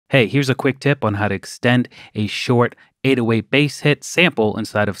Hey, here's a quick tip on how to extend a short 808 bass hit sample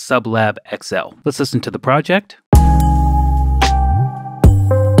inside of SubLab XL. Let's listen to the project.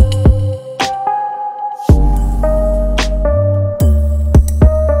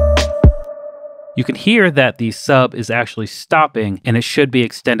 You can hear that the sub is actually stopping and it should be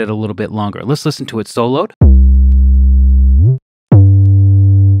extended a little bit longer. Let's listen to it soloed.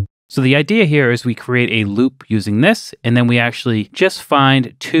 So the idea here is we create a loop using this, and then we actually just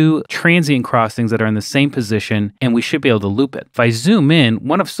find two transient crossings that are in the same position, and we should be able to loop it. If I zoom in,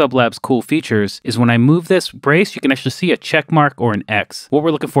 one of SubLab's cool features is when I move this brace, you can actually see a check mark or an X. What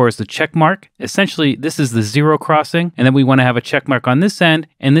we're looking for is the check mark. Essentially, this is the zero crossing, and then we want to have a check mark on this end,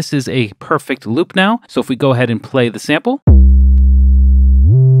 and this is a perfect loop now. So if we go ahead and play the sample,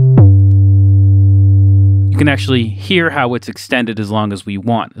 you can actually hear how it's extended as long as we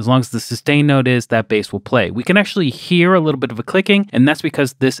want. As long as the sustain note is, that bass will play. We can actually hear a little bit of a clicking, and that's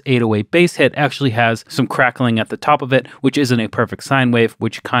because this 808 bass hit actually has some crackling at the top of it, which isn't a perfect sine wave,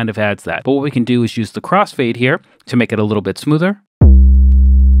 which kind of adds that. But what we can do is use the crossfade here to make it a little bit smoother.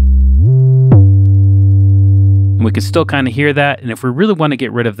 And we can still kind of hear that. And if we really want to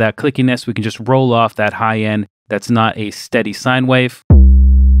get rid of that clickiness, we can just roll off that high end that's not a steady sine wave.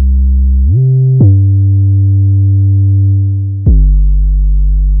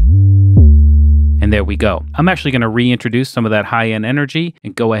 And there we go. I'm actually going to reintroduce some of that high-end energy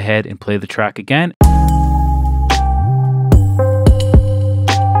and go ahead and play the track again.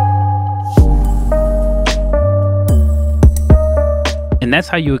 And that's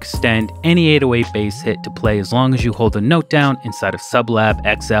how you extend any 808 bass hit to play as long as you hold a note down inside of SubLab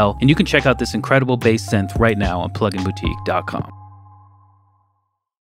XL. And you can check out this incredible bass synth right now on pluginboutique.com.